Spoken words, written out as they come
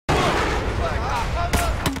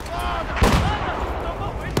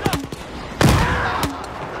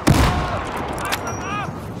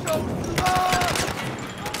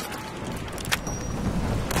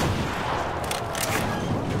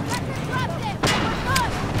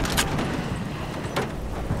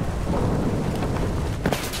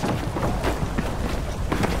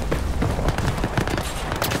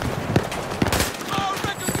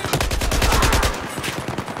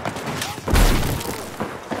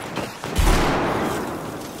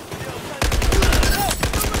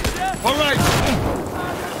All right!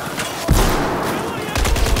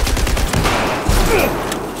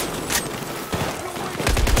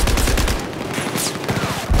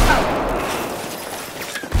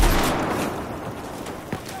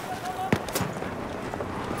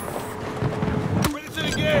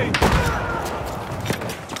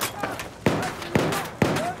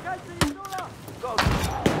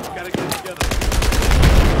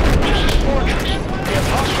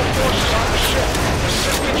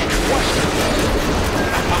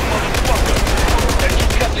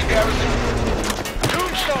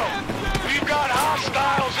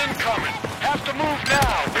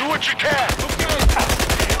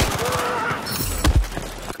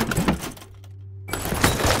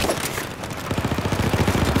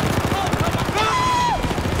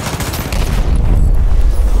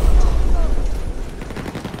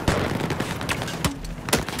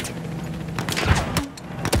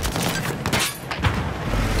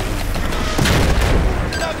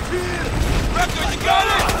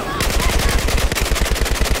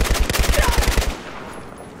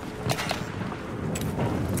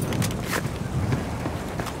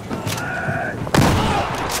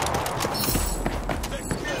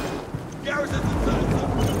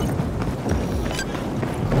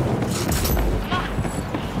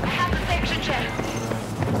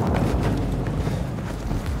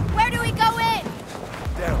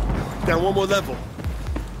 One more level.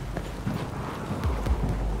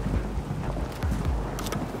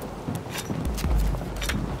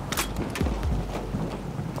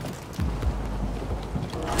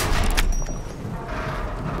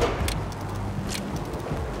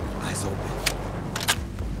 Eyes open.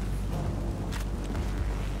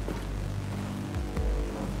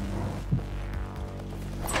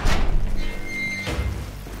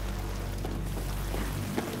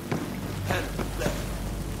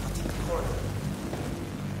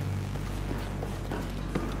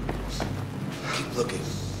 Looking.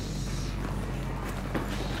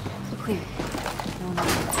 Clear.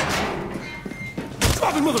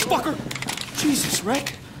 Drop it, motherfucker! Jesus,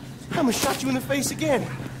 Rek. I almost shot you in the face again.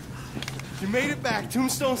 You made it back.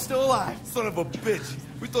 Tombstone's still alive. Son of a bitch.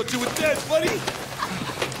 We thought you were dead, buddy.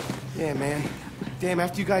 Yeah, man. Damn,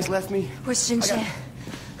 after you guys left me... Where's Jinjae?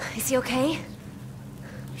 Is he okay?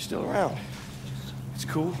 You're still around. It's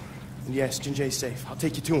cool. And yes, Jinjae's safe. I'll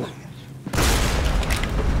take you to him.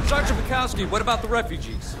 Sergeant Bukowski, what about the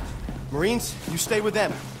refugees? Marines, you stay with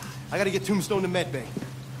them. I gotta get Tombstone to medbay.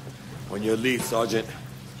 On your leave, Sergeant.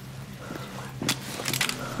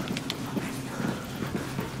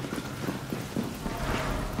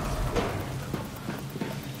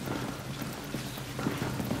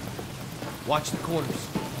 Watch the corners.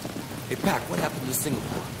 Hey, Pac, what happened to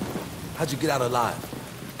Singapore? How'd you get out alive?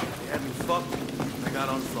 They had me fucked. I got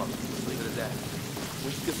unfucked. Leave it at that.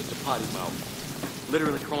 When'd you get such a potty mouth?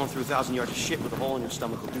 Literally crawling through 1,000 yards of shit with a hole in your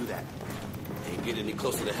stomach will do that. Ain't get any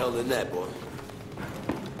closer to hell than that, boy.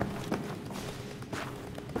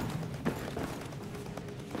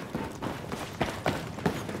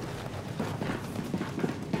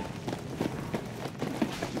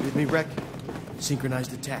 You with me, Rek?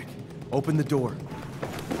 Synchronized attack. Open the door.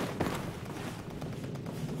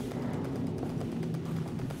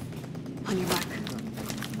 On your mark.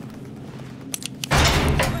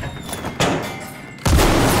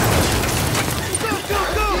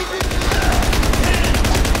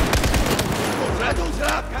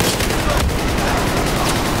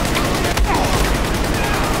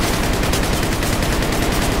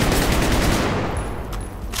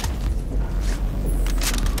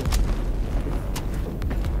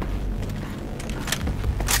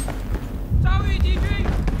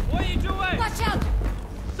 Watch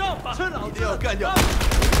out!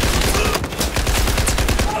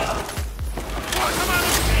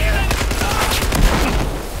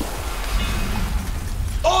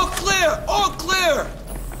 All clear! All clear!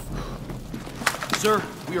 Sir,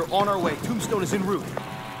 we are on our way. Tombstone is en route.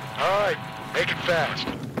 All right, make it fast.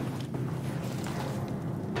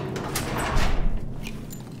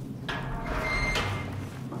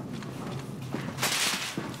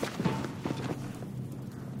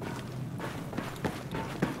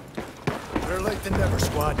 Better late than never,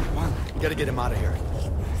 squad. Gotta get him out of here.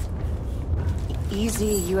 Easy,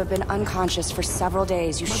 you have been unconscious for several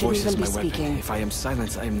days. You shouldn't even be speaking. If I am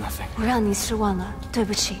silent, I am nothing. 我让你失望了，对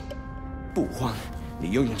不起。不慌，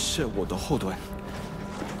你永远是我的后盾。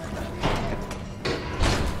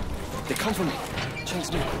They come for me.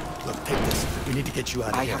 Chase me. Look, take this. We need to get you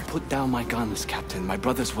out of I here. have put down my guns, Captain. My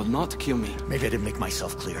brothers will not kill me. Maybe I didn't make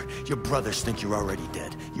myself clear. Your brothers think you're already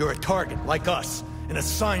dead. You're a target, like us. An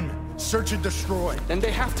assignment. Search and destroy. Then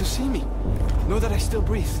they have to see me. Know that I still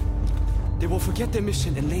breathe. They will forget their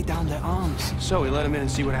mission and lay down their arms. So we let him in and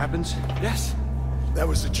see what happens? Yes. That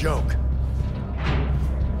was a joke.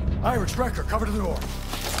 Irish wrecker, cover the door.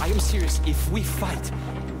 I am serious. If we fight,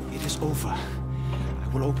 it is over. I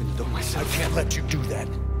will open the door I myself. can't let you do that.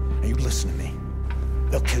 Now you listen to me.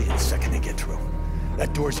 They'll kill you the second they get through.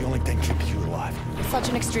 That door's the only thing keeping you alive. Such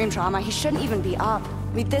an extreme trauma, he shouldn't even be up.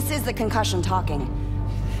 I mean, this is the concussion talking.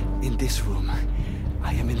 In this room,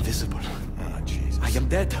 I am invisible. Oh, Jesus. I am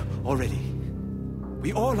dead already.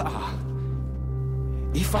 We all are.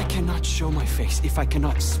 If I cannot show my face, if I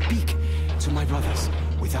cannot speak to my brothers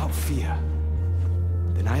without fear,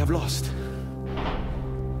 then I have lost.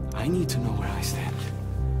 I need to know where I stand.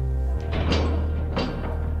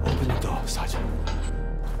 Open the door, Sergeant.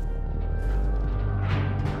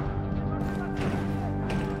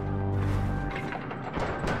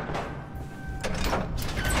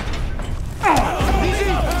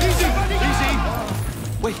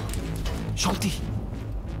喂，兄弟，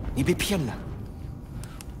你被骗了。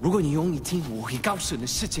如果你用你听我会告诉你的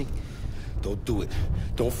事情 Don't do it.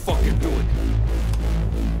 Don't fucking do it.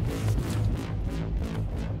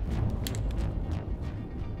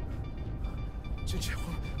 真结婚，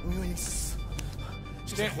我们愿意死。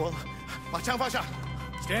真结活了，把枪放下。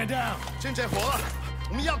Stand down。真结活了，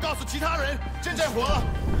我们要告诉其他人，真结活了。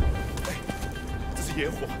哎，这是野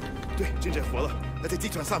火，对，真结活了，那在地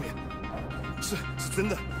毯上面。是真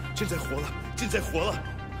的，真结活了，真结活了。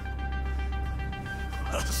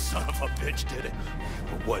The son of a bitch did it.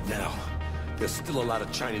 But what now? There's still a lot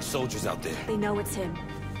of Chinese soldiers out there. They know it's him.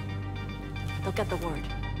 They'll get the word.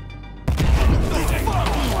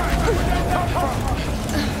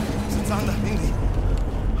 是脏的，英里。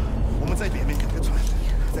我们在北面有个船，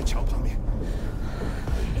在桥旁边。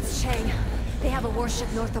It's Chang. They have a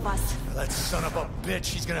warship north of us. That son of a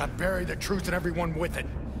bitch, he's gonna bury the truth and everyone with it.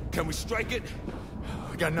 Can we strike it?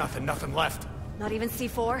 We got nothing left. Not even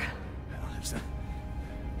C4?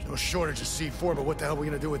 There's no shortage of C4, but what the hell are we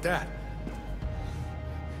gonna do with that?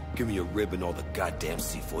 Give me a rib and all the goddamn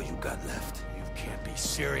C4 you got left. You can't be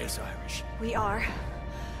serious, Irish. We are.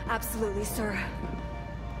 Absolutely, sir.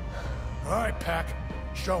 All right, Pack.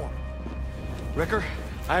 Show him. Ricker,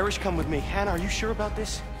 Irish, come with me. Hannah, are you sure about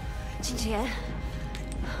this? 金钱，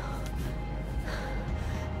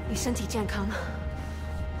你身体健康吗？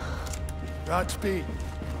 Godspeed.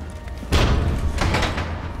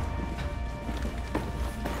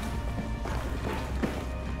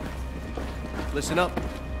 Listen up.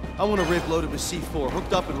 I want a rig loaded with C4,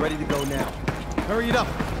 hooked up and ready to go now. Hurry it up.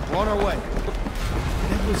 We're on our way.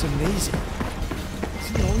 That was amazing. Is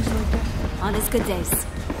he always like that? On his good days.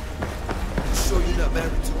 You sure you're not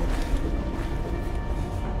married to him?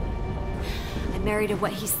 I'm married to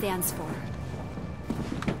what he stands for.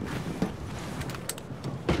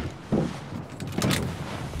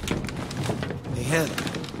 Hey, Hannah.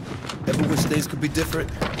 Ever wish things could be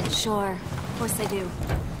different? Sure, of course I do.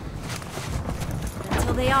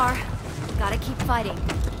 Until they are, gotta keep fighting.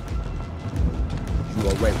 You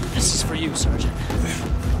all right with This is for you, Sergeant.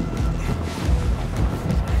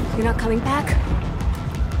 You're not coming back?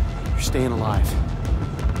 You're staying alive.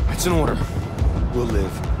 That's an order. We'll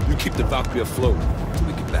live. You keep the Valkyrie afloat till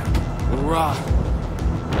we get back. Hurrah!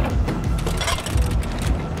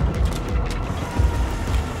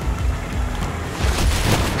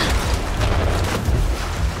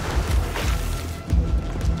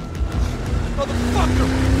 Motherfucker!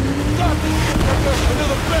 Stop!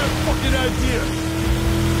 Another bad fucking idea!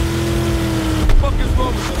 What the fuck is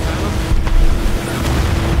wrong with you, Hannah?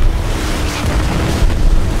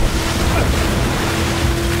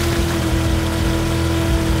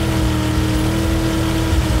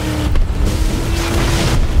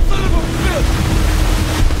 Son of a bitch!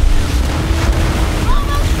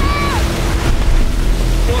 Almost there!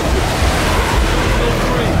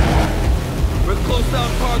 We're close to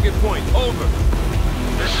our target point. Over.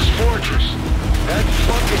 This is Fortress. That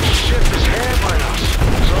fucking ship is hammering us.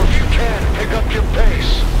 So if you can, pick up your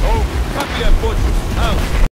pace. Over. Copy that, Fortress. Out.